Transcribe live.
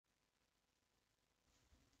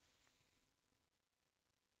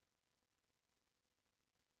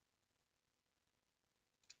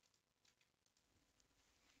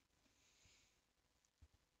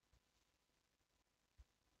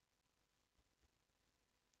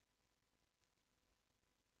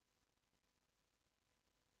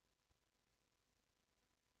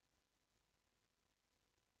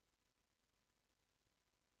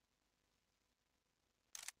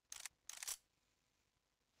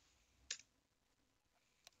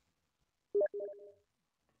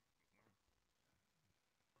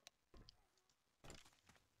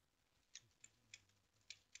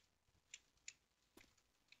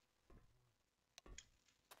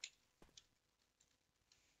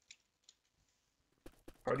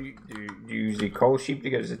How do you usually call sheep to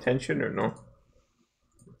get his attention or no?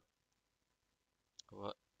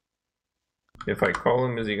 What? If I call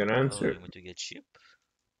him, is he gonna Oh, answer? you want to get sheep?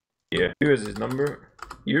 Yeah. Who has his number?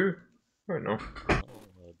 You? Or no? No, I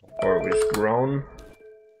don't. Or it was Ron?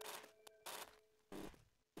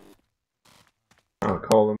 I'll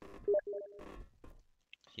call him.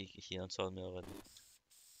 He answered me already.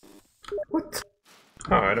 What?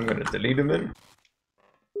 Alright, I'm gonna delete him then.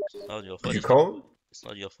 It's not your Did fault you if call people, him? it's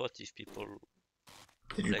not your fault if people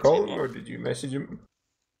Did you flex call him him off. or did you message him?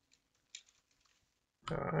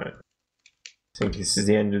 Alright. I think this is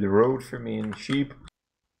the end of the road for me and sheep.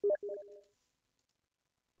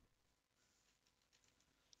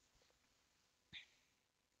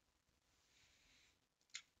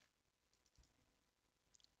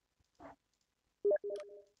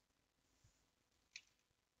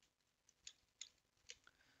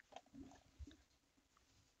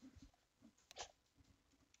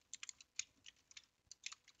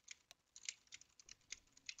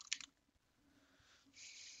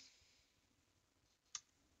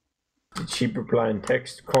 Did sheep reply in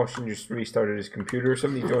text? Caution, just restarted his computer or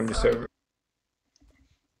something. He joined the server.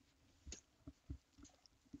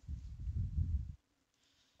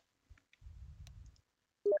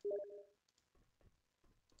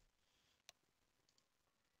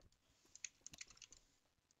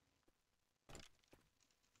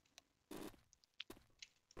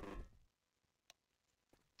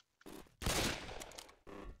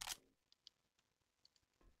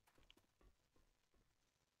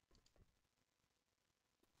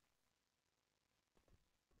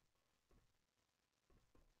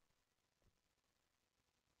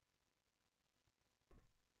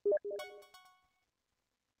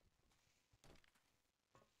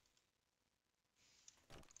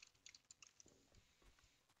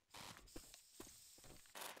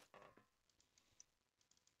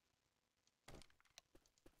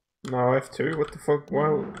 No, F2, what the fuck?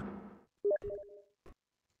 Wow.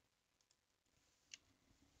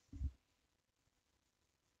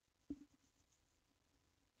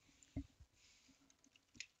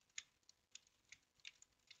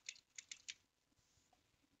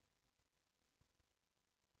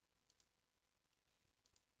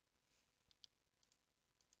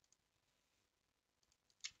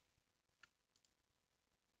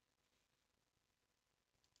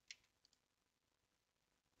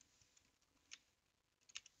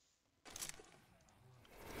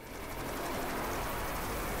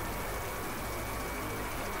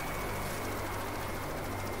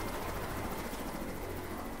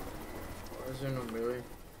 Why is there no melee?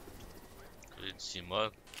 I didn't see more.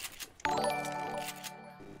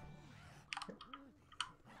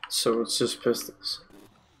 So it's just pistols.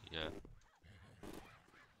 Yeah.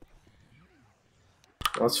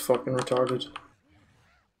 That's fucking retarded.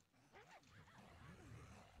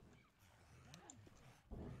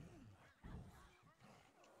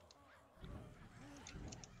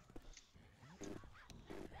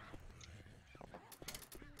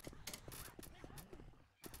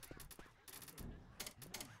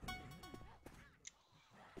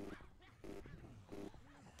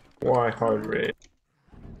 Why hard rate?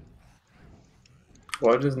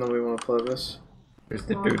 Why does nobody want to play this? There's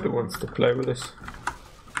the dude that wants to play with us.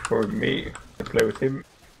 Or me to play with him.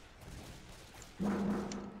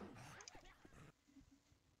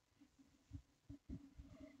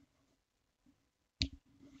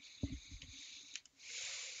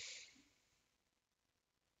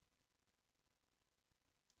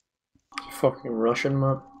 Fucking Russian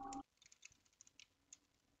map.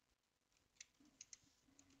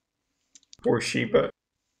 Or Sheba.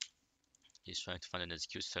 He's trying to find an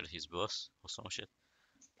excuse to tell his boss or some shit.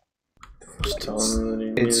 Just tell him that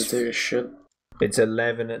he needs to take a shit. It's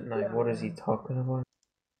 11 at night. What is he talking about?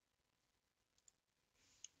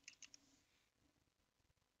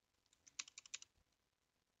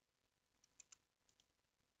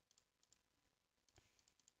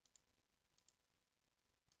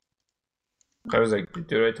 I was like,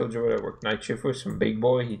 dude, I told you what I worked night shift with some big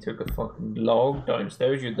boy. He took a fucking log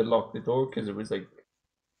downstairs. You had to lock the door because it was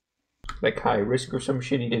like high risk or some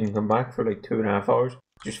shit. He didn't come back for like 2.5 hours.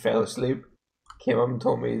 Just fell asleep. Came up and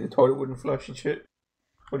told me the toilet wouldn't flush and shit.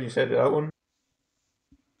 What do you say to that one?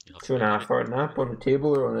 You have to 2.5 hour nap on the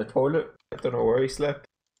table or on the toilet. I don't know where he slept.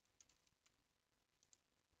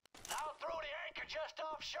 I'll throw the anchor just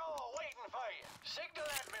offshore, waiting for you. Signal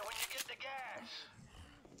at me when you get the gas.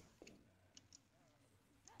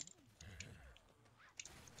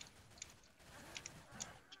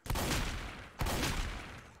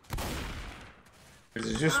 Is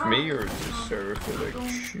it just me or is this server feel like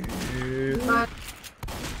shit?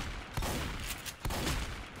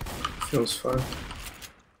 Feels fine.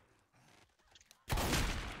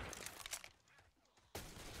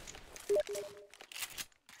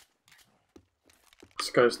 This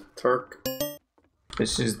guy's Turk.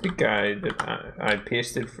 This is the guy that I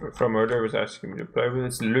pasted from earlier, was asking me to play with.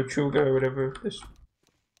 It's Lucho guy, whatever. This.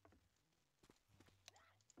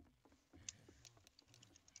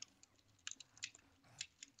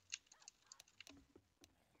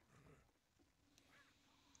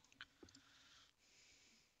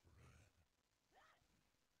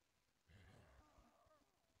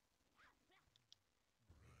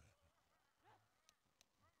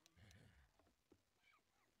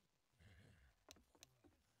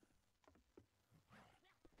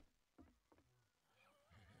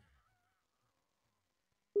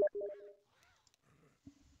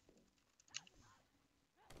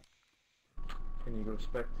 Can you go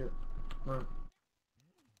spectate? No.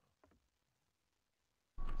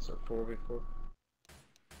 It's a 4v4.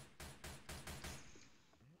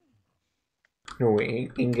 No,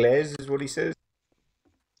 Inglés is what he says.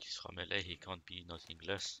 He's from LA, he can't be not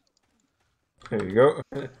English. There you go.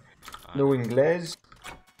 No Inglés.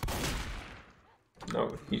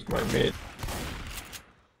 No, he's my mate.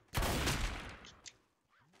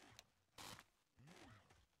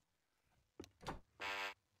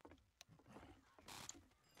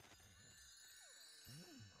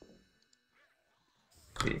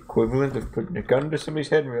 The equivalent of putting a gun to somebody's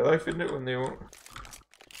head in real life, isn't it, when they won't?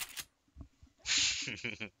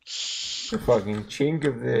 The fucking chink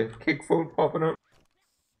of the kick foot popping up.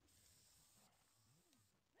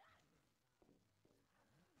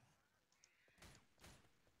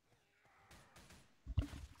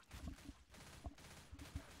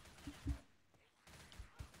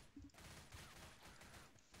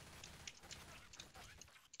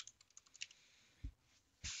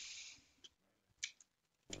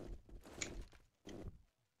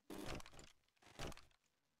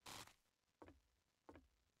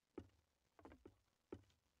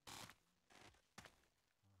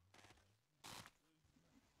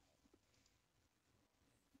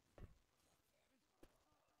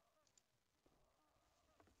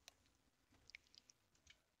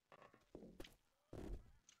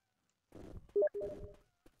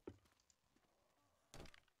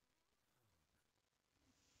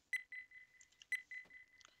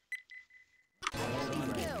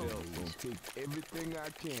 Take everything I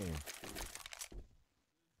can.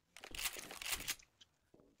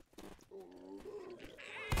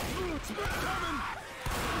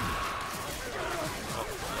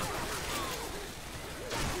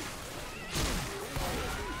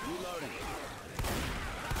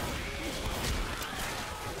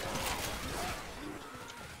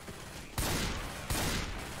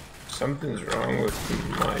 Something's wrong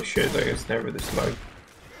with my shit, like it's never this loud.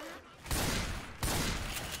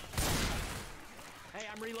 Hey,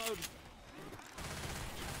 I'm reloading.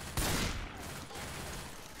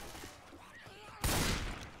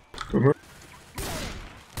 Boomer.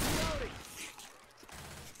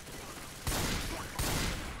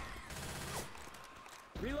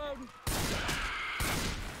 Reloading.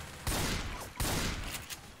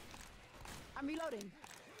 I'm reloading.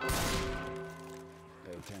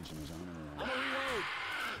 Pay attention, there's on and around.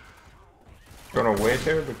 Gonna wait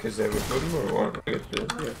here because they were good or what? I get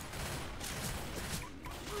the,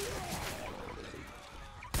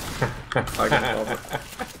 I can cover.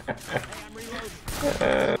 Hey, I'm reloading.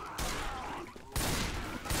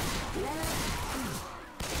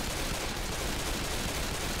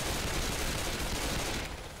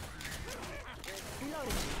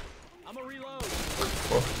 I'm a reload.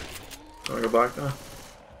 Wanna go back now?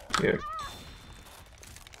 yeah.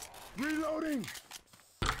 Reloading.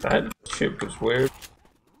 That shit was weird.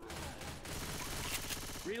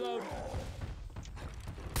 Reload.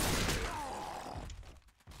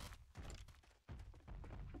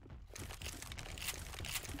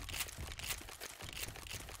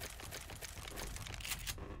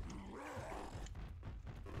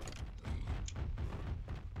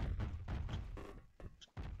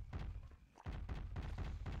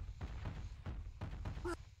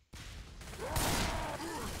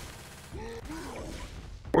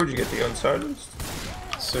 Where'd you get the unsilenced?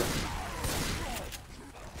 Sick.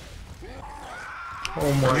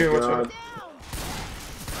 Oh my Yeah, what's god. up?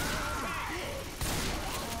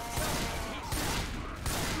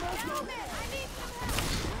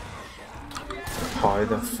 How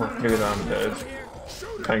the fuck? Look at that, I'm dead.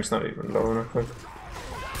 Tank's not even low enough. Like.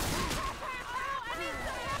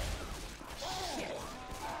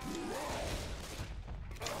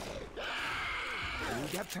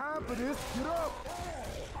 You got time for this? Get up.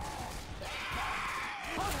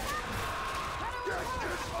 Get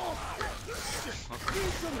this off.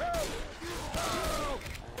 Need some help!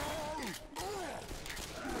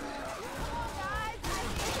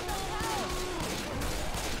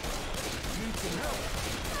 Need some help!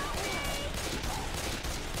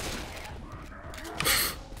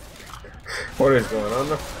 What is going on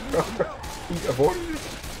there? He avoided it.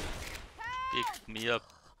 Pick me up.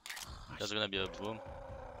 There's gonna be a boom.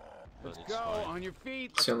 But Let's it's go, fine. on your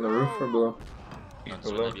feet. Is he on the roof or below? He's There's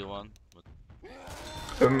below. gonna be one.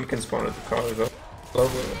 But You can spawn at the car as well.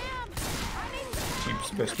 Love it.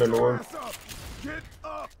 Cheapest best in the world. Ass up! Get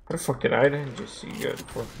up! How the fuck did I then just see you?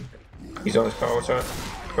 Fucking... He's on his car, what's that?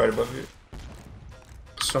 Right above you.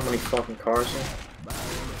 So many fucking cars here.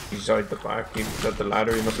 He's out the back, he's at the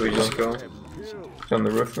ladder, he must So be we just done. go. He's on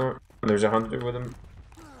the roof now. And there's a hunter with him.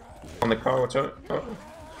 On the car, what's that? Oh.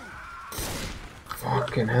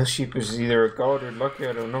 Fucking hell, sheep is either a god or lucky,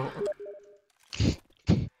 I don't know.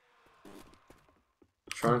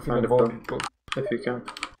 Try and find a boat boat. if you can.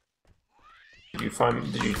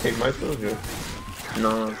 Did you take my pills? Yeah.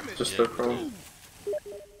 No, just look around.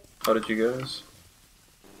 How did you guys?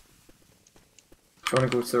 Trying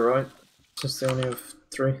to go to the right, since they only have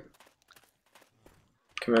 3.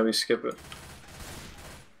 Can maybe skip it.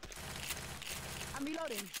 I'm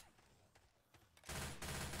reloading.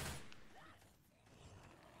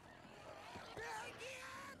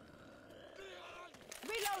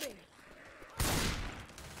 Reloading.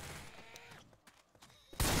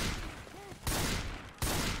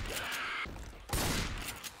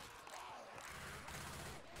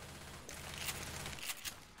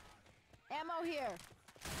 Ammo here.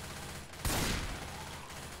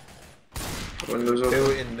 Windows open.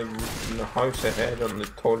 Still in the house ahead on the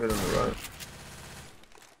toilet on the right.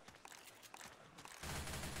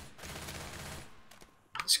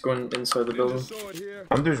 It's going inside the building. Sword here.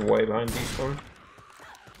 Hunter's way behind these one.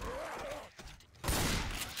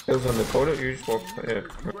 Skills on the toilet, you just walk. Yeah.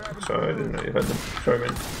 Sorry, I didn't know you had them. Sorry,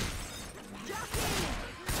 man.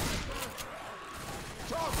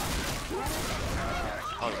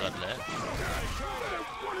 how's that left?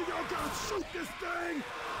 One of y'all gotta shoot this thing!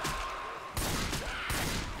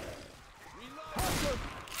 Hunter!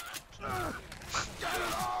 Get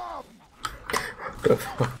it off! What the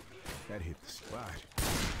fuck? That hit the spot.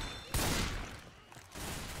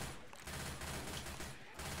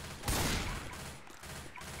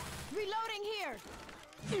 Reloading here.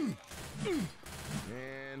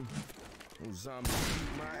 Man, those zombies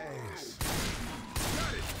beat my ass.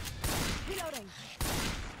 Reloading.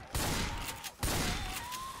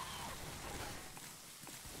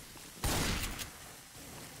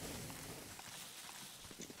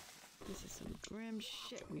 This is some grim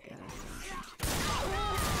shit we got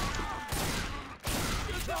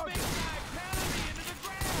ourselves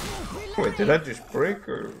into. Wait, did that just break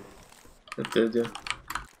or? It did, yeah.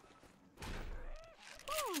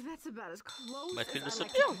 Oh, that's about as close Might feel as the I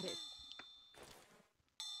like subject. to get it.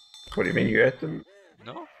 What do you mean you ate them?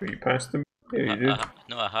 No? Or you passed them? Yeah, you did.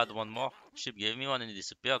 No, I had one more. Ship gave me one and it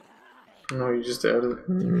disappeared. No, you just added it.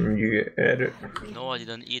 You ate it. No, I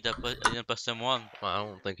didn't eat. I didn't pass him one. I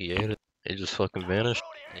don't think he ate it. It just fucking vanished.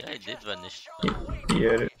 Yeah, it did vanish. You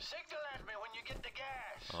ate it. Signal at me when you get the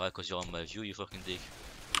gas. Alright, cause you're on my view, you fucking dick.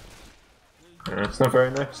 It's not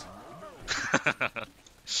very nice.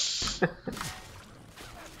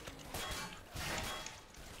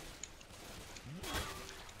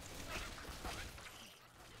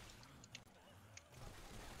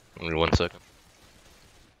 Only 1 second.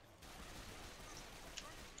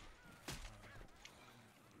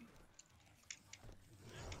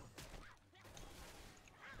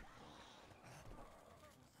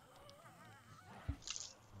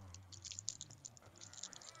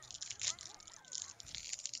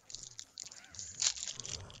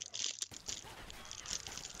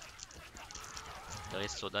 There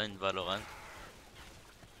is soda in Valorant.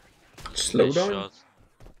 Slow Nice down. shot.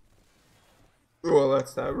 Well,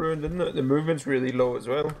 that's that ruined, isn't it? The movement's really low as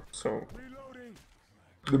well. So Reloading.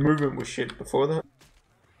 the movement was shit before that.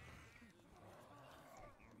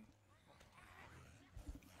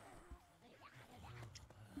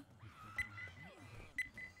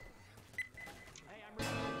 Hey, I'm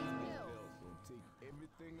reloading. Gonna take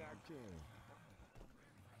everything I can.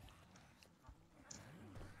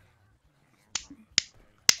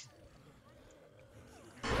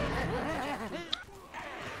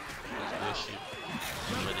 Let's go ship.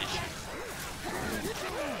 I'm ready ship.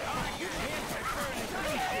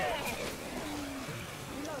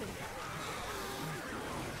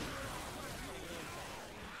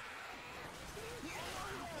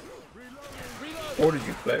 What did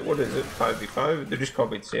you play? What is it? 5v5? They just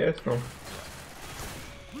copied CS, no?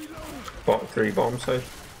 Bought 3 bomb sites.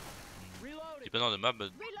 Reloading. Depends on the map,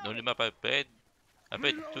 but the only map I played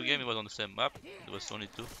 2 games, it was on the same map. There was only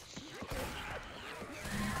 2.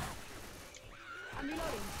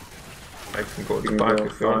 I can go to You the can back go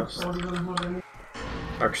if you want. fast.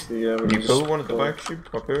 Actually, yeah. Can you pull one at the back sheep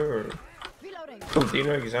up here? Or... Reloading. Pull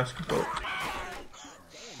Dino, he's asking for it.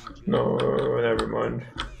 No, never mind.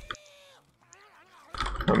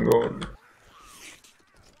 I'm going.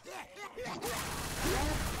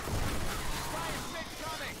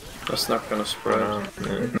 That's not gonna spread.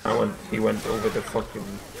 He went over the fucking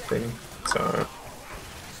thing. So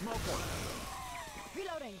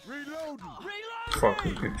Reloading.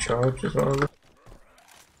 fucking good charge as well.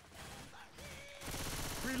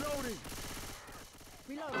 Reloading.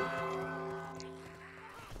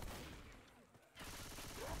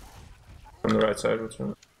 On the right side, what's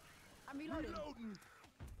wrong? I'm reloading.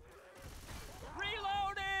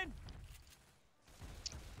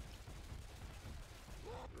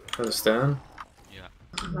 Understand? Yeah.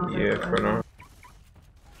 Yeah, for now.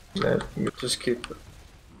 Let me. Just keep it.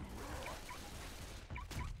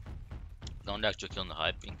 Don't actually kill on the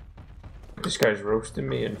hyping. This guy's roasting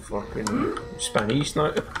me in fucking Spanish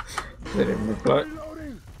now. Let him reply.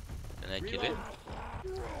 Can I kill it?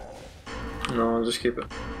 No, just keep it.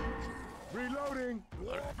 Reloading.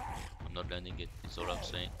 I'm not landing it, that's all I'm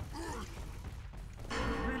saying.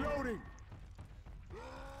 Reloading.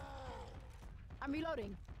 I'm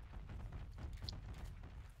reloading.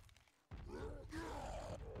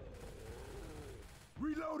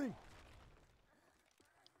 Reloading.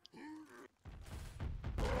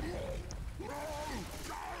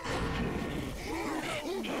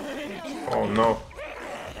 Oh no.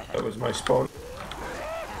 That was my spawn.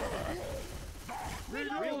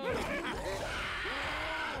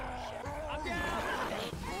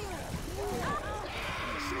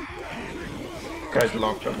 Guy's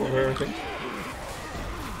locked up over here, I think.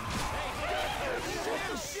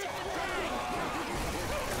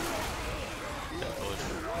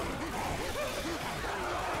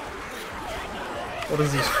 What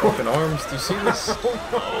is these fucking arms? Do you see this?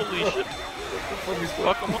 Holy shit!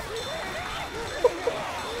 Fuck him up!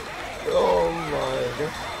 Oh my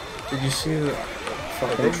god. Did you see the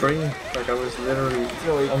fucking tree? Like I was literally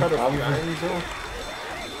No, he on cut top a few of it. angles off.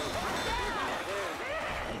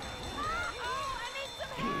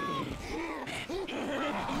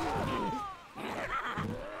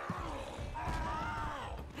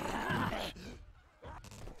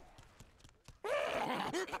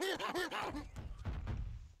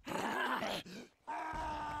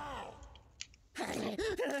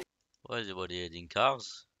 Why is everybody hitting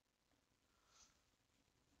cars?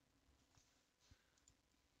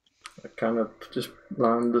 I kind of just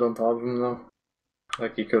landed on top of him though.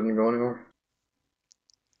 Like he couldn't go anymore.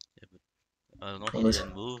 I don't know, he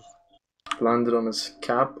didn't move. Landed on his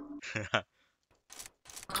cap. What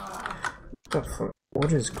the fuck?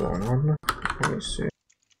 What is going on now? Let me see.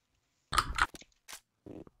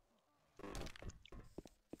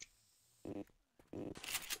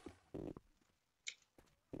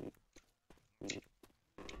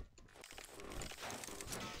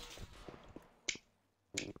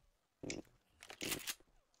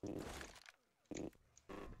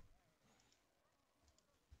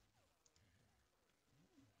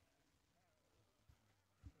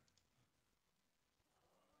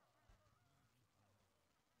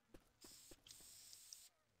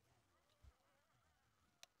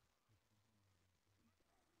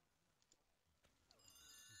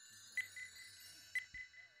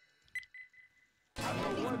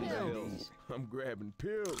 I'm grabbing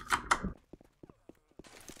pills.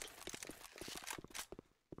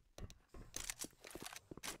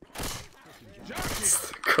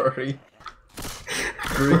 Curry.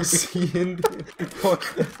 Greasy Indian. Fuck.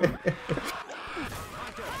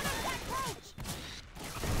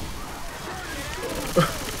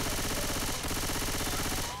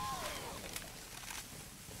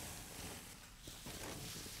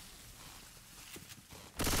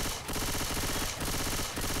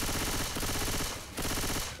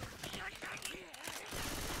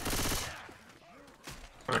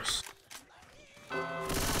 Nice.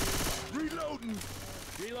 Reloading.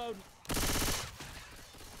 Reloading.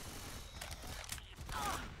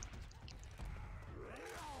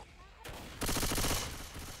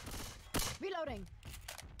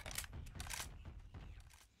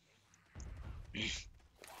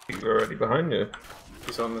 He's already behind you.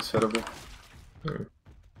 He's on this hittable.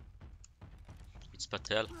 It's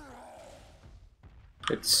Patel.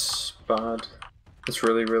 It's bad. It's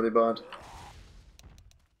really, really bad.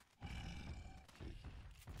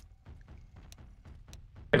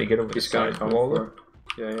 Can you get over This this guy side coming wall? for.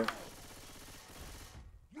 Yeah, yeah.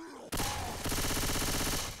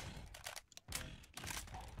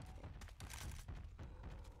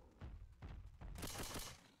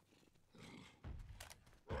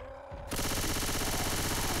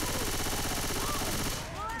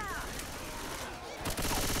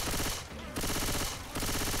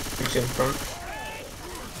 He's in front.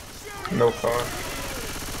 No car.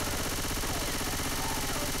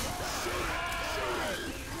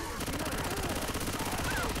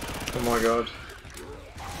 Oh my god.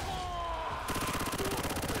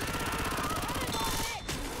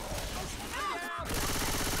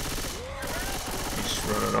 He's just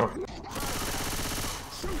running off.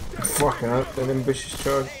 Fucking hell, that ambitious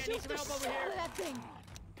charge.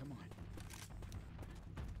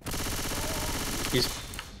 He's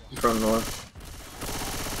running away.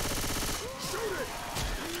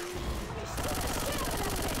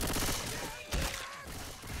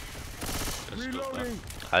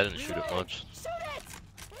 I didn't shoot it much.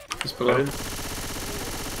 He's below.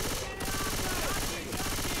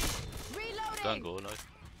 Don't go, like.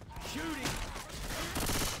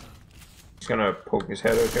 He's gonna poke his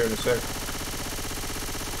head out here in a sec.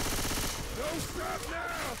 Don't stop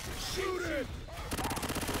now! Shoot it!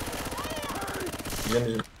 He's in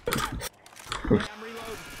his...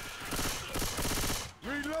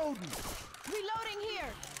 Reloading! Reloading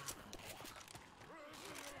here.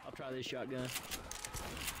 I'll try this shotgun.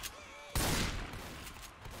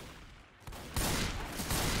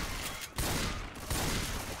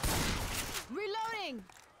 Reloading.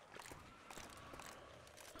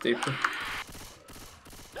 Deeper.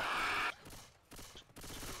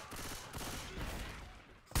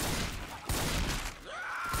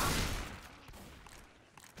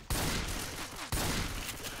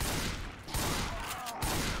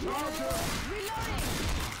 Reloading.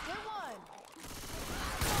 Good one.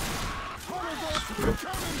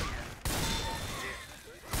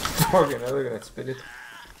 Fucking hell, look at that spirit.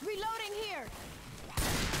 Reloading here.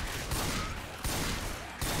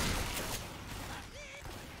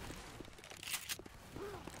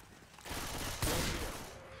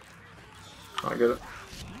 I get it.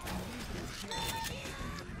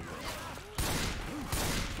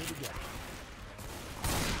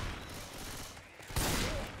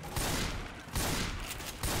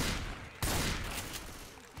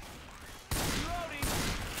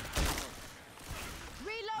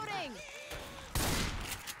 Reloading.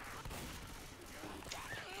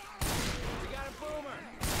 We got a boomer.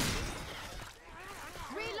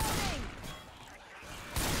 Reloading.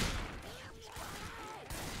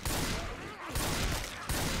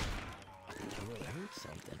 I heard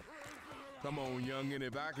something. Come on, youngin',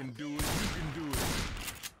 if I can do it, you can do it.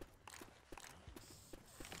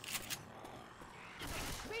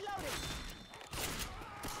 Reloading.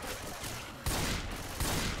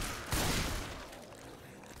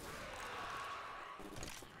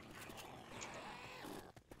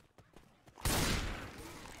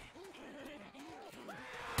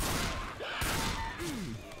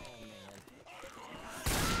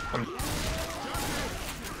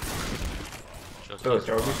 Just So,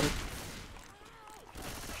 Jarvis.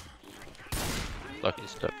 Lucky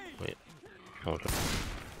step. Wait. Hold on.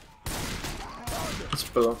 It's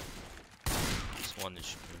below. this one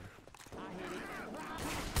is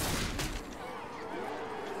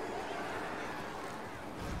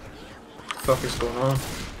What the fuck is going on?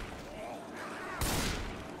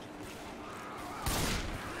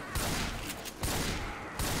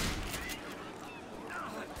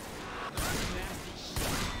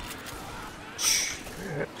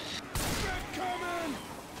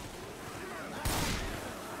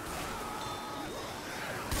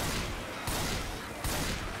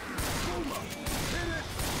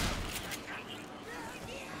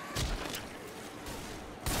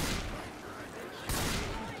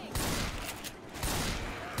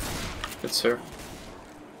 It's her.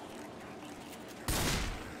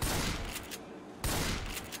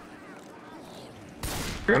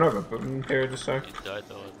 You're gonna have a button here this sec. He died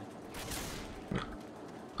already.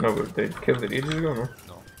 No, but they killed it ages ago, no?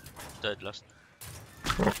 No. Dead last.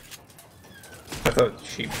 I thought the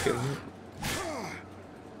sheep killed it.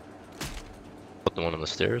 Put the one on the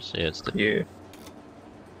stairs? Yeah, it's the. Yeah.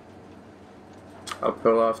 I'll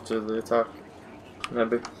pull after the attack.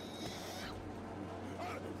 Maybe.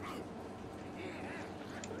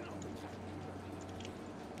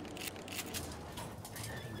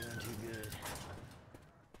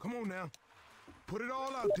 Come on now. Put it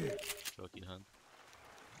all out there. Jockey hand.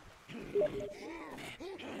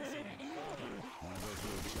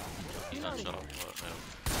 Jockey hand shot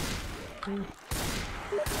him.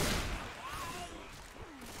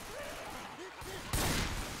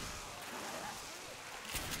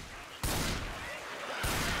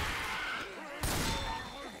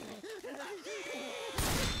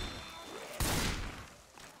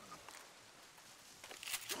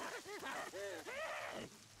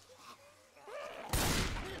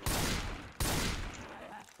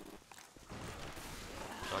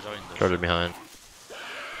 Charge in Charger behind.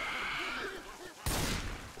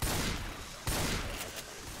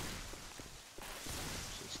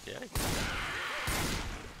 So scary.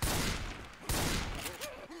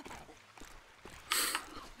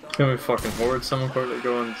 Can we fucking horde someone quickly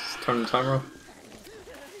go and turn the timer off?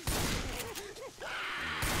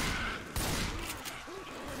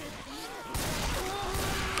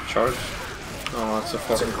 Charge. Oh, that's a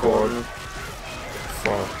fucking cord.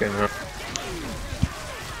 Fucking hell.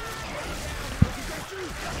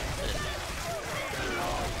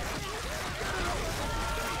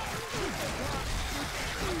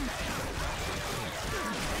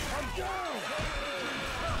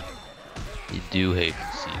 You do hate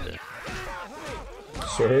to see that.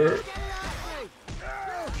 Sir.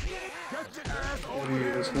 What are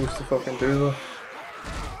you supposed to fucking do though?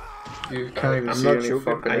 You can't even I'm see not any joking.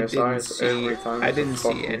 fucking I didn't SIs see. every time. I it's a didn't see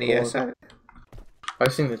fucking any quad. SI.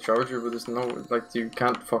 I've seen the charger, but there's no like you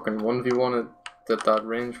can't fucking 1v1 it at that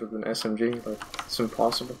range with an SMG. Like it's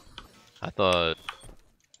impossible. I thought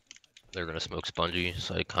they were gonna smoke Spongy,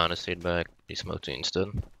 so I kinda stayed back. He smoked it instead.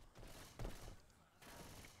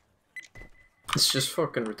 It's just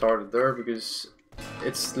fucking retarded there because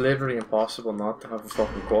it's literally impossible not to have a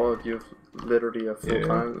fucking quad. You have literally a full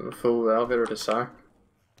time, a full elevator to sack.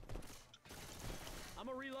 I'm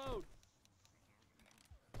a reload.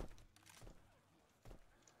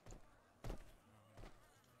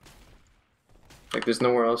 Like there's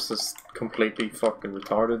nowhere else that's completely fucking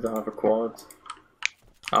retarded to have a quad.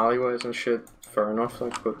 Alleyways and shit, fair enough,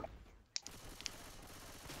 like, but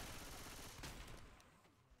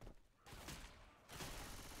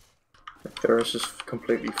like, there is just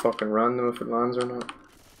completely fucking random if it lands or not.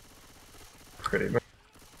 Pretty much.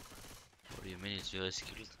 What do you mean it's US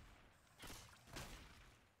killed?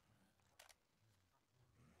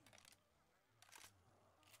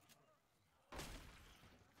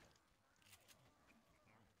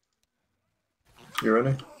 You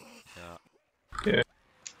ready? Yeah. Yeah.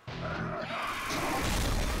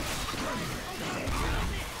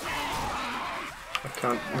 I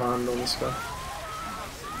can't land on this guy.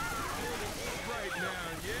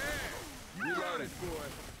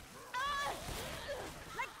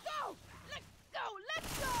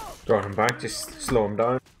 Draw him back. Just slow him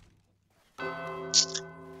down.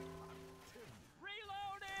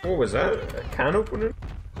 What was that? A can opener?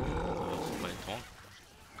 My tongue.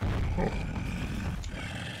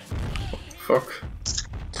 Fuck.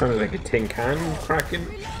 Sounded like a tin can cracking.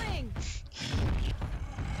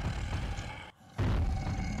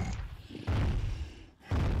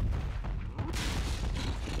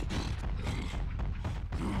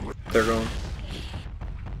 They're going.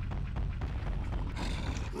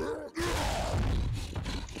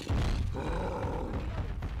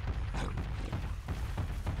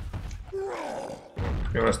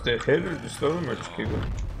 You want us to hit or just slow them or just keep it?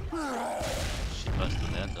 She passed the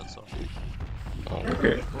net, that's all.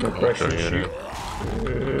 Okay, no pressure. Sure, Shoot.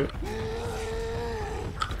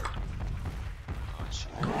 Oh,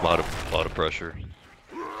 shit. A lot of pressure.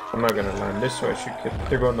 I'm not gonna land this, so I should kill.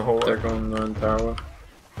 They're going the whole They're way. going around tower.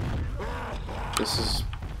 This is.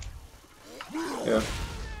 Yeah.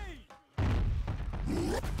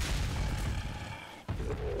 I'm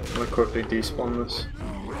gonna quickly despawn this.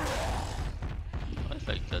 I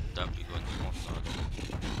like that damn big one you want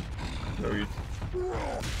now. No, you.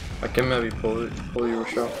 I can maybe pull you a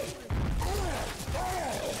shot.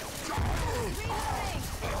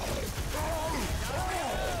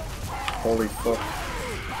 Holy fuck.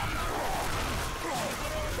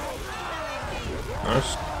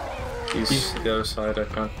 Nice. He's the other side, I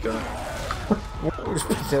can't go. What was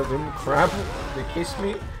that them crab? They kissed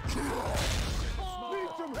me?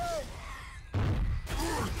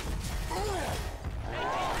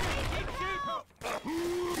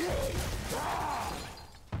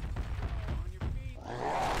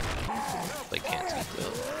 They can't see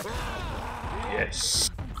well. Yes.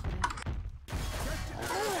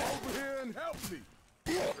 Over here and help me.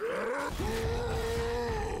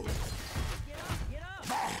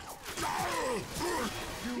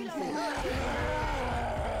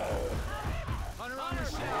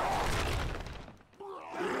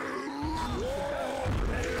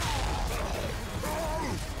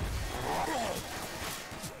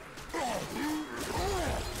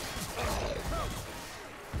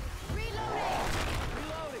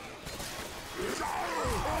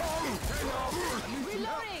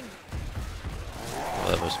 Oh,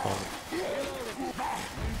 that was fun.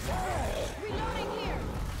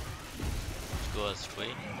 Let's go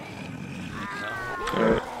straight. Now.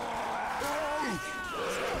 Alright.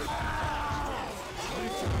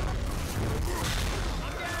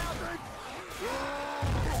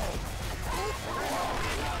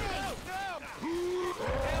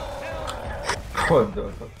 What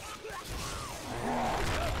the fuck?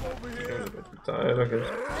 He knows about to die, look at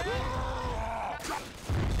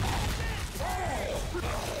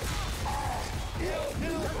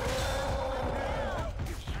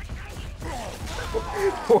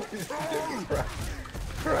what is he doing?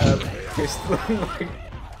 Crab pistol like.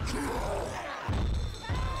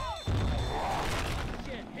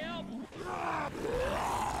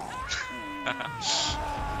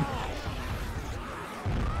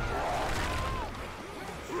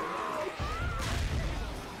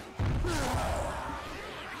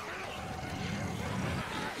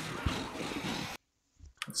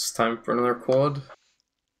 It's time for another quad.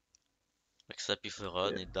 Except if you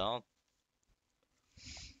run it down.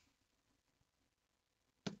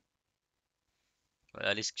 Well,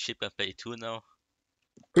 at least ship can play 2 now.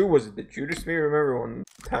 Who was it? That Judas me? Remember one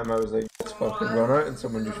time I was like, let's fucking run out and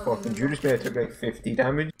someone just fucking Judas me? I took like 50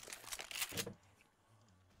 damage. I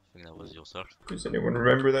think that was yourself. Does anyone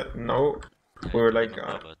remember that? No. We were like,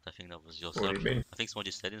 But I think that was yourself. what do you mean? I think someone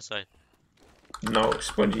just stayed inside. No,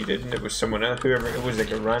 Spongy didn't. It was someone else. Whoever. It was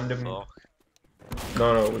like a random. Fuck.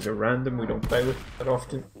 No, it was a random. We don't play with that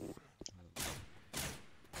often.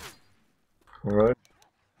 Alright.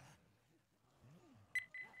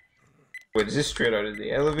 Wait, is this straight out of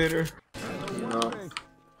the elevator? No.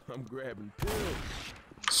 I'm grabbing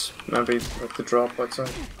pills. Maybe like the drop outside.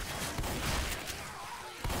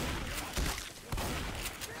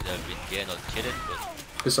 Could have been gay, not kidding, but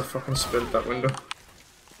There's a fucking spill at that window.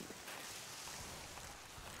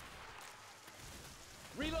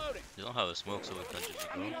 Reloading. you don't have a smoke, so we can just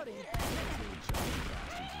go.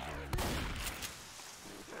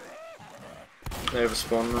 They have a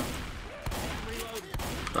spawn now.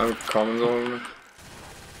 I'm coming over.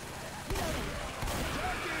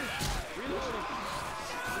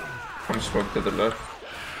 I'm smoked to the left.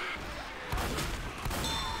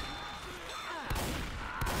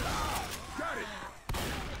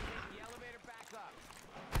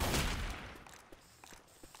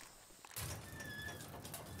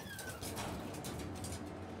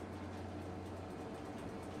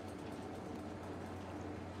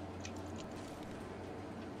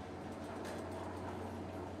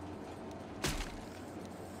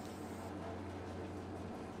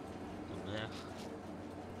 Yeah.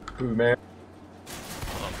 Ooh, man.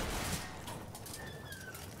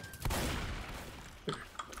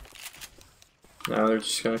 Now they're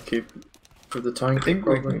just gonna keep for the tank. I think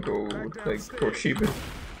we probably. can go like Torshiba.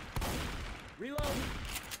 Reloading.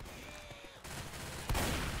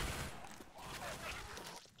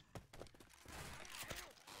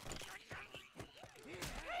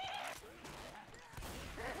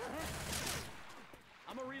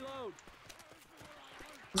 I'm a reload.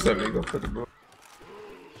 Let me go for the book.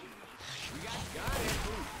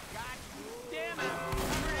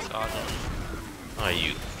 Are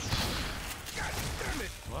you?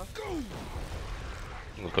 What?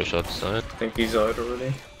 We'll push outside. I think he's out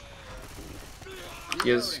already.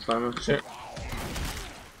 He is climbing. Shit.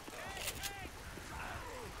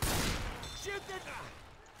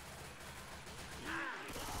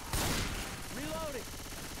 Reloading.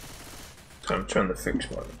 I'm trying to fix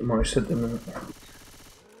my mouse at the minute.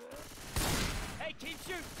 Hey, keep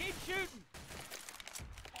shooting. Keep shooting.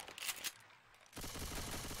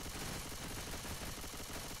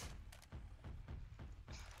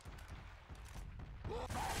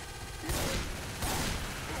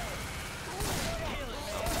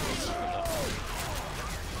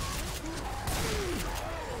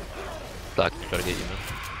 Black, try to get you, man.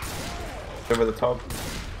 Over the top.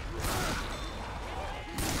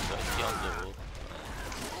 He on the wall.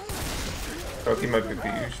 Oh, he might be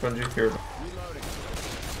used. Spongy here.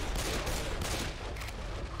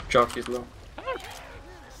 Jockey's low.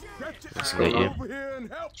 Let's get you. Over here and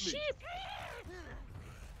help me.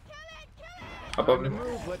 Above him.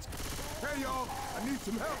 Move, let's. Hey y'all, I need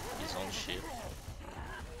some help. He's on ship.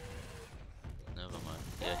 Never mind.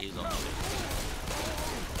 Yeah, he's on ship.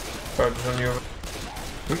 Powder's on you.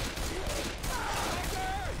 He's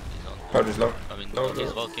on. Powder's low. I mean, Low, he's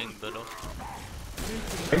low. walking below.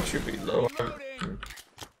 I think should be low.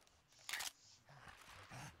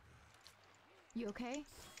 You okay?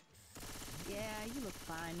 Yeah, you look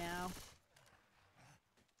fine now.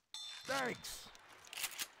 Thanks.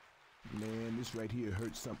 Man, this right here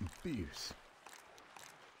hurts something fierce.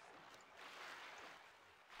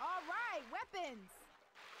 All right, weapons.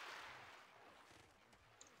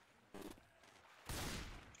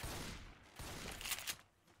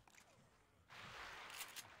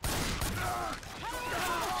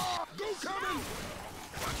 Go coming!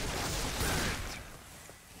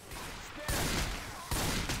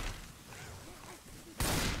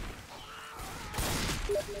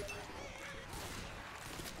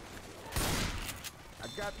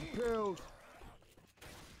 got the pills.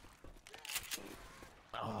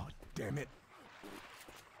 Oh, damn it.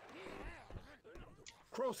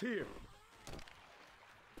 Cross here.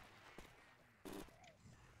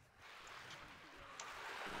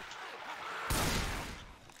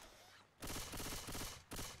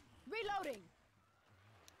 Reloading.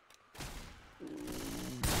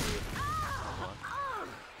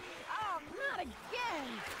 Oh, not again.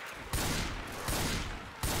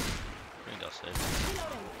 I think that's it.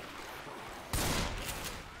 Reloading.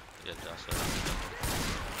 Yeah, that's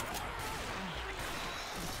it.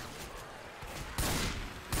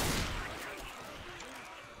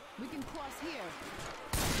 We can cross here.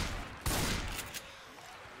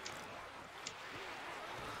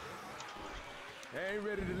 I ain't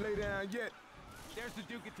ready to lay down yet. There's the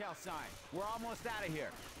Ducatel sign. We're almost out of here.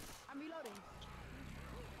 I'm reloading.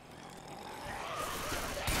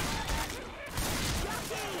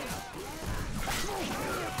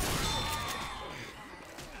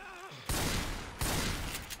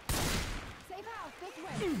 Safe house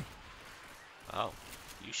this way. Ow.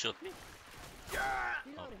 You shot me?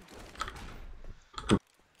 Reloading.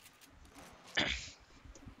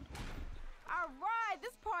 All right,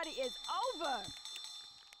 this party is over.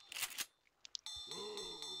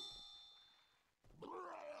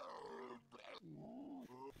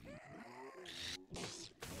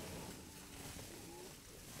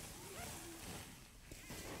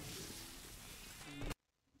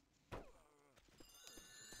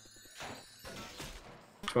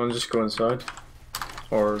 Do you want to just go inside?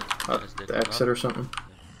 Or at As they the come exit up. or something?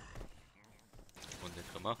 When they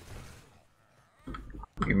come up.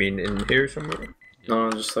 You mean in here somewhere?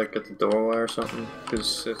 No, just like at the doorway or something.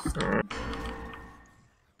 Because if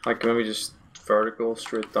I can maybe just vertical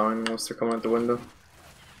straight down once they're coming out the window.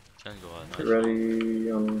 Can go on. Get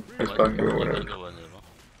ready on his You back can end. in. go in there, no?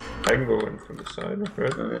 I can go in from the side,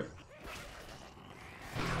 right? Alright.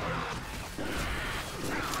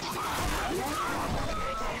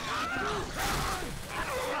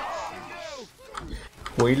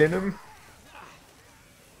 Wheeling him?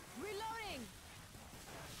 Reloading.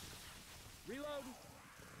 Reload.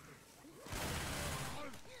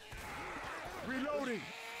 Reloading.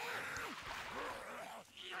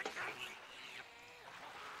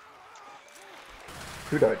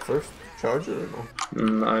 Who died first? Charger or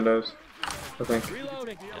no? I doubt. I think.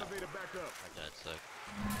 Reloading. The elevator back up. Yeah, it's like.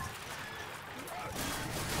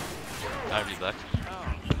 I'll be back.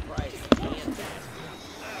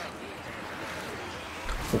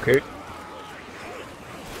 Okay.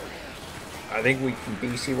 I think we can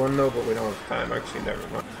DC one though, but we don't have time. Actually, never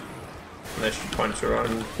mind. Unless you punch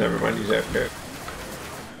around, never mind. He's out there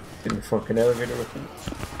in the fucking elevator with him.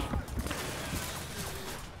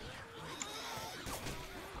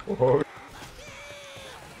 Oh,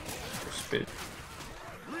 spit.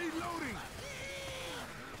 Reloading.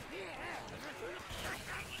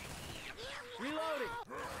 Reloading.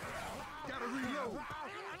 Gotta reload.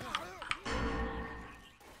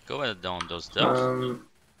 Go ahead down those stairs. We're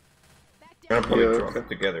gonna probably Yeah, drop okay.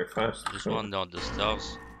 together fast. Just so- one down the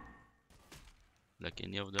stairs. Like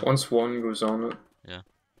any of them. Once one goes on it,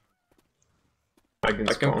 I can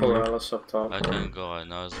I can spawn pull now. Alice up top. I can go right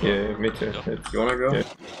now as well. Yeah, me too. Go. It's- You wanna go? Yeah.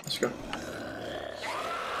 Let's go.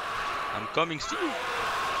 I'm coming, Steve.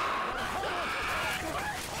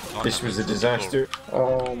 Oh, This no, was a it's disaster.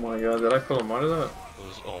 Oh my god, did I pull him out of that? It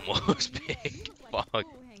was almost big. Fuck.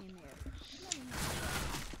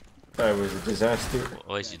 That was a disaster.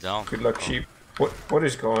 Why is he down? Good luck, Oh, sheep. What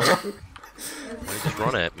is going on? Why you just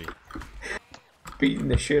run at me? Beating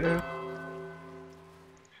the shit out.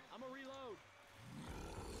 I'm a reload.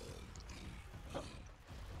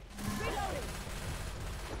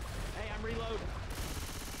 Hey, I'm reloading.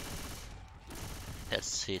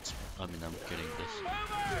 That's it. I mean, I'm getting this.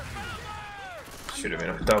 Should have been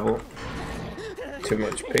a double. Too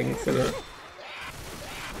much ping for that.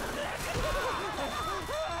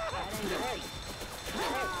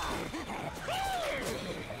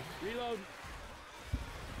 Reload.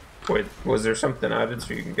 Wait, was there something added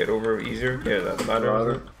so you can get over easier? Yeah, that ladder.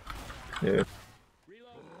 Ladder. Yeah.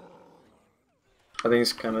 Reload. I think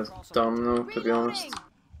it's kind of dumb though, to be honest.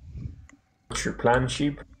 What's your plan,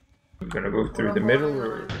 sheep? You gonna go through the middle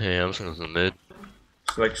or Yeah, I'm just gonna go to the mid.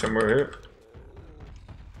 select somewhere here?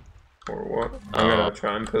 Or what? I'm gonna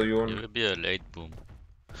try and pull you It on. will be a late boom.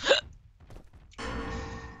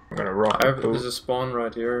 I'm gonna rock and pull. There's a spawn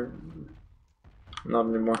right here. Not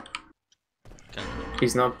anymore. Can't go.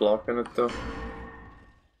 He's not blocking it though.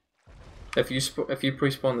 If you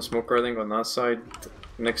pre-spawn the smoker, I think on that side,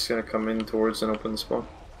 Nick's gonna come in towards and open the spawn.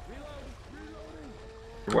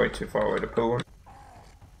 You're way too far away to pull one.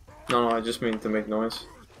 No, I just mean to make noise.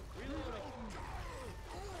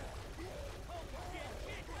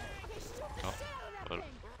 Oh, well,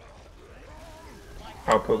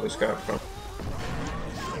 I'll pull this guy from.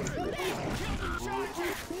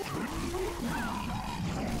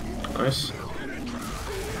 Nice.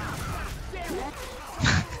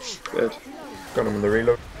 Good. Got him in the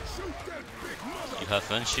reload. you have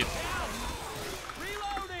friendship.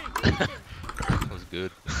 That was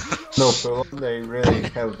good. No pull. They really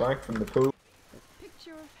held back from the pool.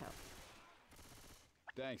 Picture of health.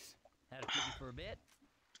 Thanks. Had to keep you for a bit.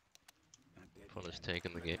 Funnest tank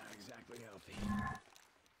in the game. Not exactly healthy.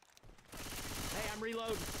 Hey, I'm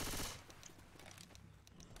reloading.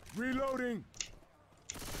 Reloading.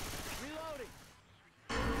 Reloading.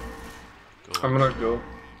 Go I'm gonna go.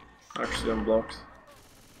 Actually, I'm blocked.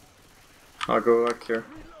 I'll go back here.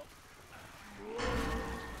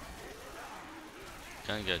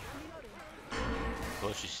 Can't get.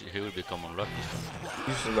 Gosh, he will become unlucky.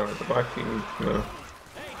 He's along at the back. He needs no.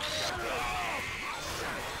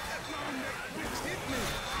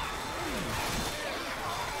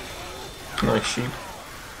 Nice sheep.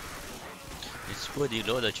 It's pretty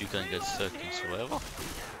low that you can get stuck in survivor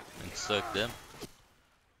and suck them.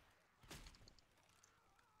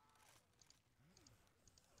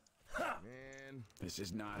 Man, this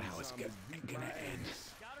is not how it's gonna end.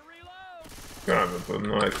 Gotta reload. Grab it, but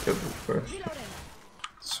no, I killed it first.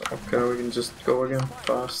 So, okay, we can just go again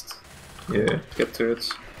fast. Yeah. Get to it.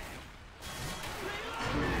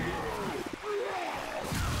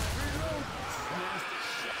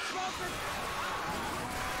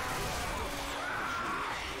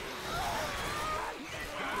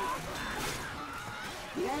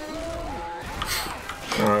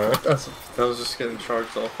 Alright. That was just getting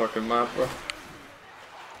charged all fucking map, bro.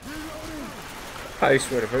 I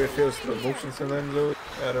swear, if it feels slow motion sometimes though,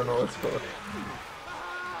 I don't know what's called.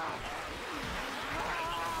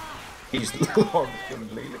 He's logged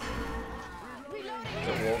completely.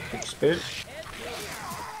 The walking spit.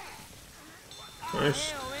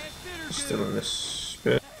 Nice. Still in this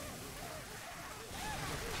spit.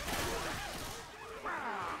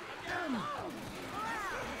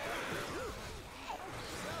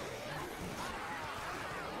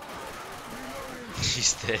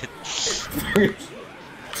 He's dead.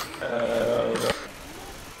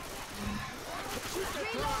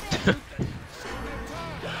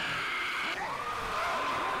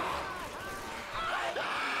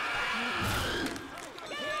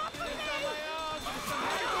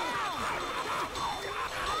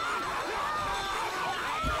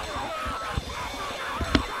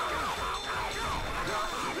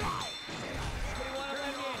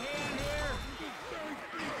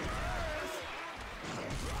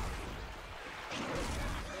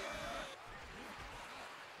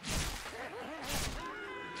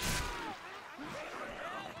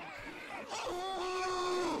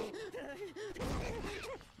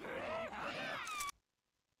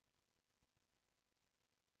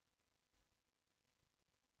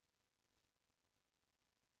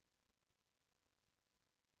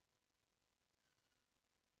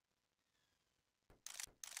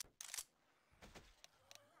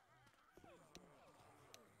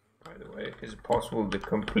 By the way, is it possible to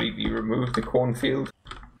completely remove the cornfield?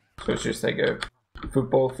 So it's just like a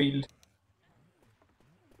football field?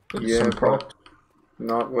 With Yeah, some but prop?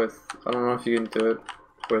 not with. I don't know if you can do it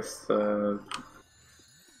with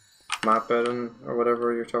map editing or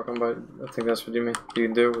whatever you're talking about. I think that's what you mean. You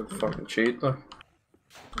can do it with fucking cheat, like.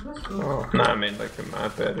 Oh, no, I mean like a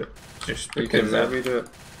map edit. Just You because can maybe do it.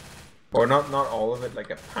 or not all of it, like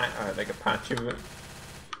a patch of it.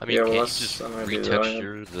 I mean, Yeah, well, can't you that's just an idea that I had.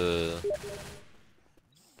 retexture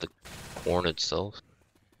the corn itself?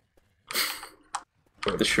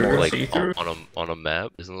 The sugar Like see-through? on a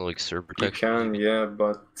map, isn't it like server You texture? can, yeah,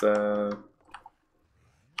 but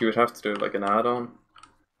you would have to do like an add-on.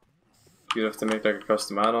 You'd have to make like a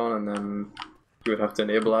custom add-on, and then you would have to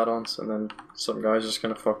enable add-ons, and then some guy's just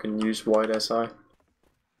gonna fucking use white SI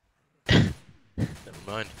Never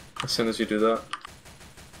mind. as soon as you do that.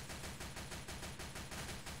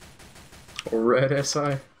 Or red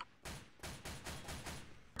SI.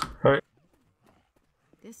 Right.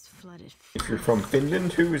 This flooded. If you're from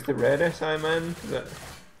Finland, who is the red SI man? Is that,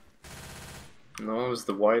 No, it was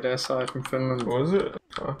the white SI from Finland. was it?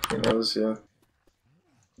 Fuck, you It know. was, yeah.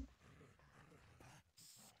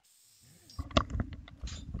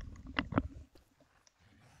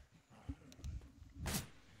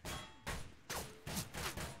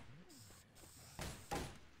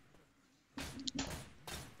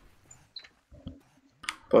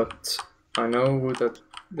 But I know that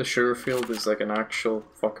the sugar field is like an actual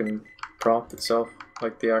fucking prop itself.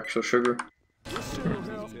 like the actual sugar.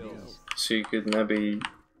 So you could maybe,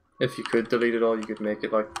 if you could delete it all, you could make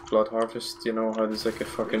it like Blood Harvest. You know how there's like a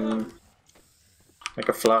fucking, like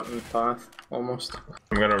a flattened path almost.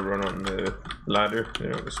 I'm gonna run on the ladder, you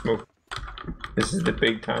know, the smoke. This is the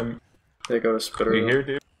big time. They got a spitter. You hear,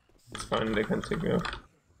 dude? It's fine, they can't take me off.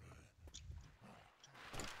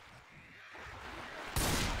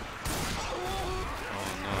 Oh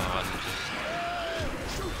no, I'm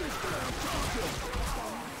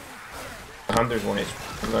just... And there's one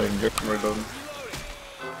HP. I'm not even joking, reloading.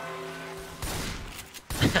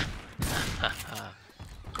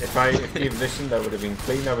 If you'd listened, that would have been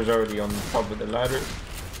clean. I was already on top of the ladder.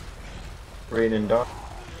 Raining down.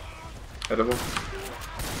 Edible.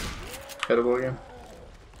 Edible again.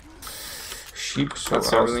 Sheep, so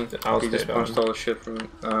That's everything. I'll He stay just down. punched all the shit from.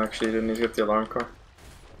 Actually, he didn't. He's got the alarm car.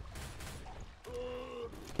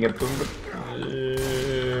 Yeah, boom,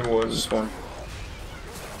 one. Just one.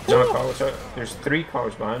 There's not a car, so there's 3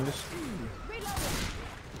 cars behind us.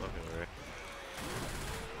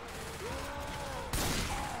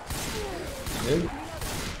 Yeah.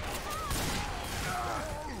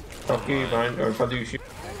 Fuck you, behind, or if I do shoot.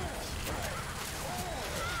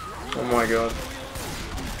 Oh my god.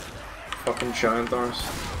 Fucking giant arms.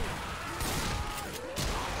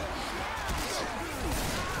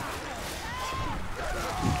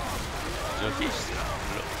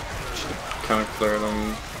 Can't clear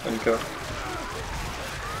them in cut.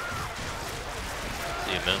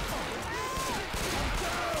 See you, man.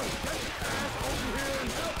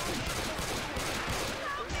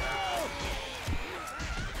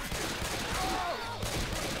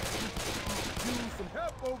 Some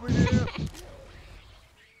help over here.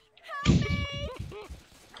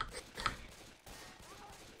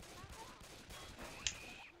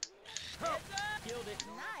 Killed it.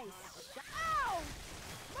 Nice. Ow!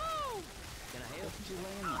 Move! Can I help you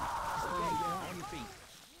land? Okay, get on your feet.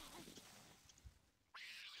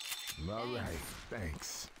 All right, thanks.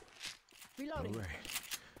 All Reloading. right,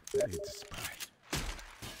 that hit the spot.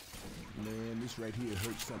 Man, this right here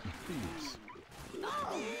hurts something fierce.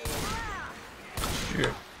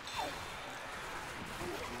 Shit.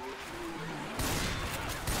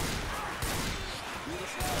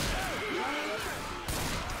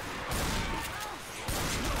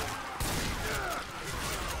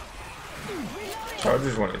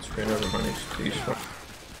 Chargers want to screen over money, please.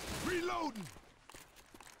 Reloading.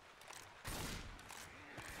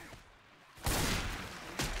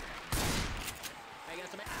 I got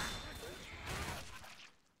some.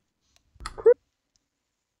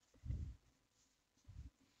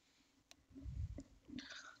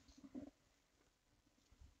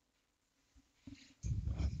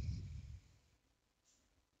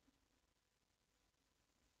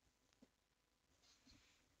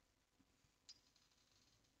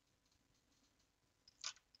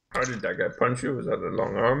 How did that guy punch you? Was that a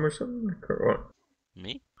long arm or something? Like, or what?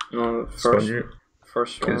 Me? No, the Sponge you?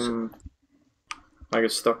 first Kiss. one, I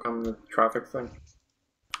got stuck on the traffic thing.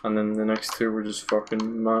 And then the next 2 were just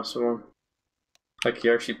fucking massive one. Like, he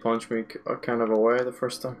actually punched me kind of away the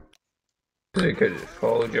first time. They could just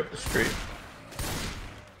followed you up the street.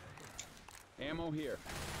 Ammo here.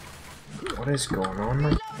 What is going on,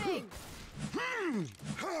 man?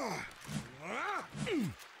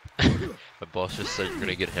 My boss just said you're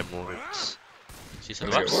gonna get hemorrhoids. She said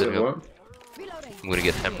Wait, I'm what? sitting up. What? Reloading. I'm gonna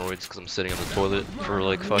get hemorrhoids because I'm sitting on the toilet for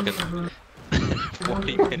like fucking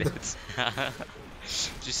 40 minutes.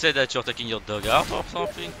 She said that you're taking your dog out or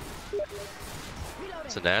something?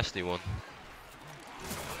 It's a nasty one.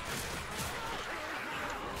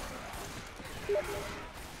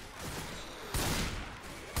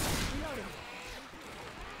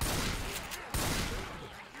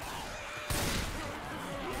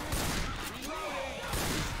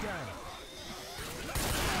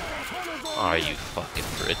 Oh, you fucking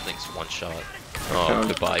Brit thinks one shot. Oh,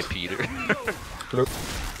 goodbye, Peter. Look.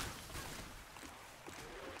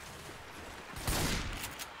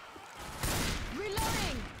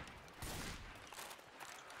 Reloading.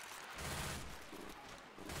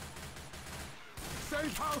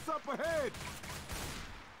 Safe house up ahead.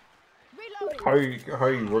 Reloading. How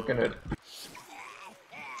are you working it?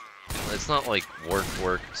 It's not like work.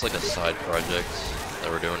 It's like a side project that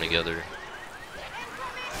we're doing together.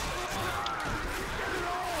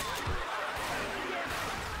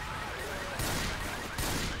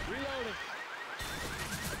 Reloading.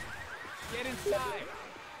 Get inside.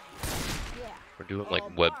 Yeah. We're doing like All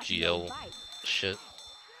WebGL box, no bite. shit.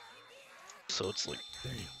 So it's like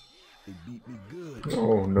Damn, they beat me good.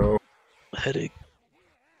 Oh no. headache.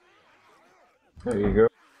 There you go.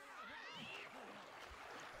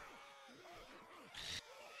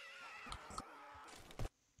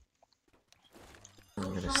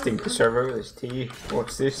 I'm gonna stink the server with this tea.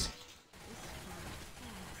 What's this?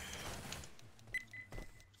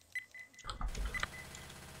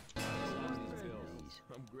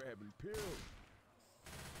 I'm grabbing pills.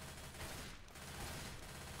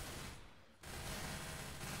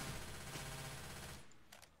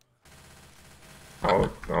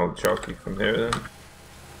 I'll jockey from here then.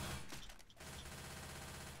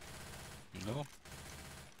 No.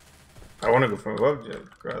 I want to go from above,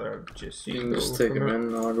 rather just see You can just take him in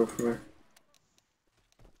and I'll go from here.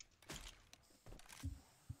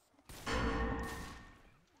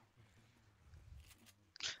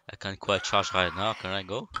 I can't quite charge right now. Can I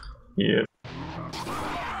go? Yeah. Never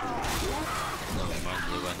mind,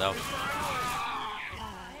 they went out.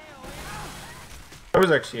 That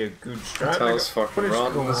was actually a good strat. Tells fucking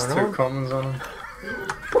rotten. There's two commons on him.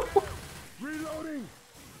 Reloading.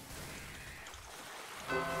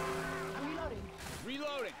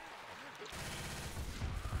 Reloading.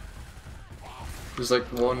 There's like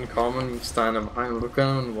one common standing behind looking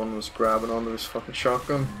and one was grabbing onto his fucking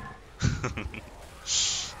shotgun.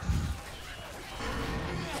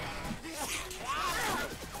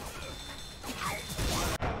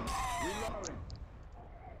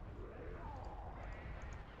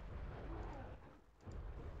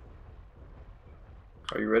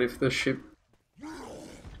 Are you ready for this shit?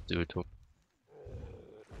 Do it to him.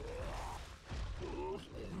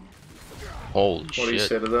 Holy What do you shit.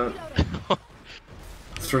 say to that?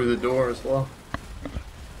 Through the door as well.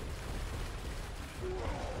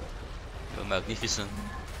 You're magnificent.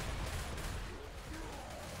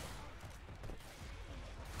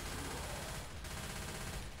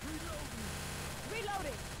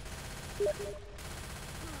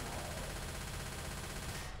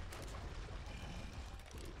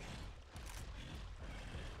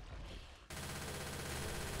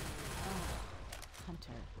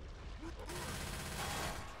 Hunter.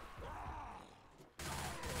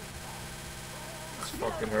 It's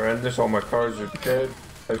fucking horrendous. All my cars are dead.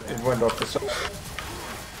 It went off the side.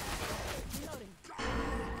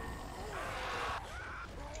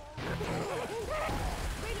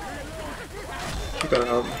 You gotta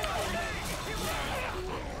help me.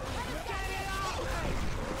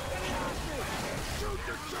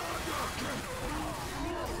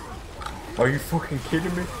 Are you fucking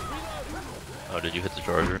kidding me? Oh, did you hit the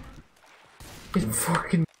charger? It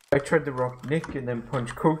fucking. I tried to rock Nick and then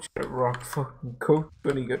punch Coach. I rocked fucking Coach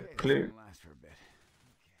when he got cleared. Last for a bit.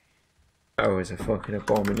 That was a fucking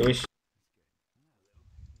abomination.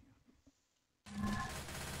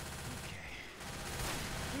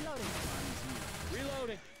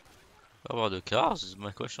 Reloading. What about the cars is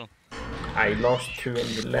my question. I lost two on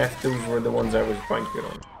the left. Those were the ones I was banking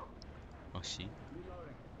on. I see.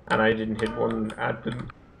 And I didn't hit one at them.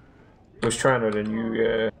 Was trying out a new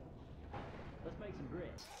Let's make some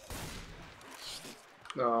grits.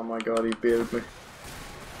 Oh my god, he baited me.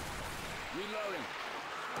 Reloading.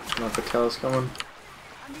 Not the cows coming.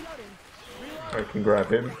 I can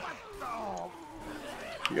grab him.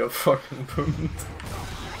 You got fucking boomed.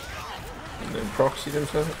 And then proxied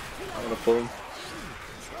himself. I'm gonna pull him.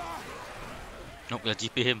 Nope, let's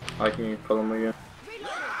GP him. I can pull him again.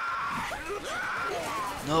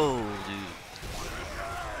 No, dude.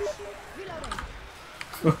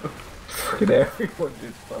 Fucking everyone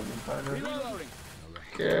just fucking panel. Reloading.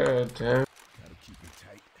 God damn. Gotta keep it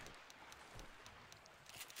tight.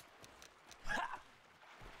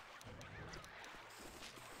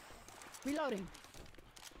 Reloading.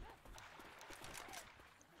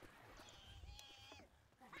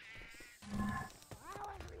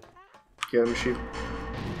 Get him, sheep.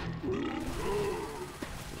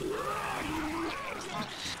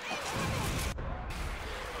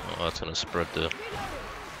 Oh, that's gonna spread the.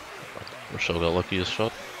 Rochelle got lucky as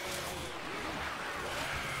shot.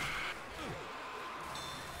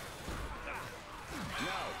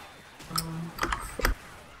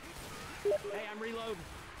 Hey, I'm reloading.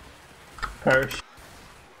 Perish.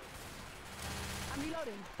 I'm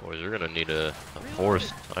reloading. Boys, we're gonna need a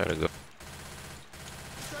fourth. I gotta go.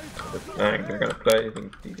 I think they're gonna play. I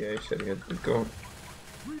think DJ said he had to go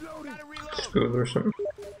to school or something.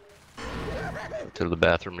 To the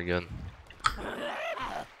bathroom again.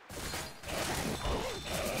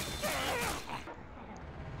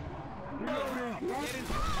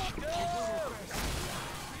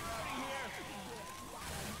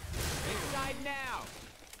 Inside now.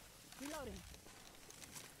 Reloading.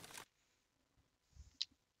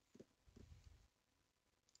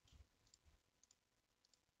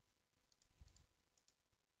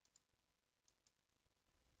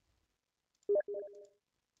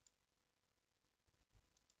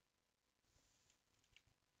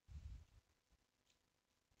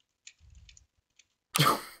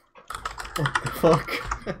 What the fuck?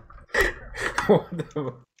 What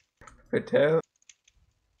the Patel?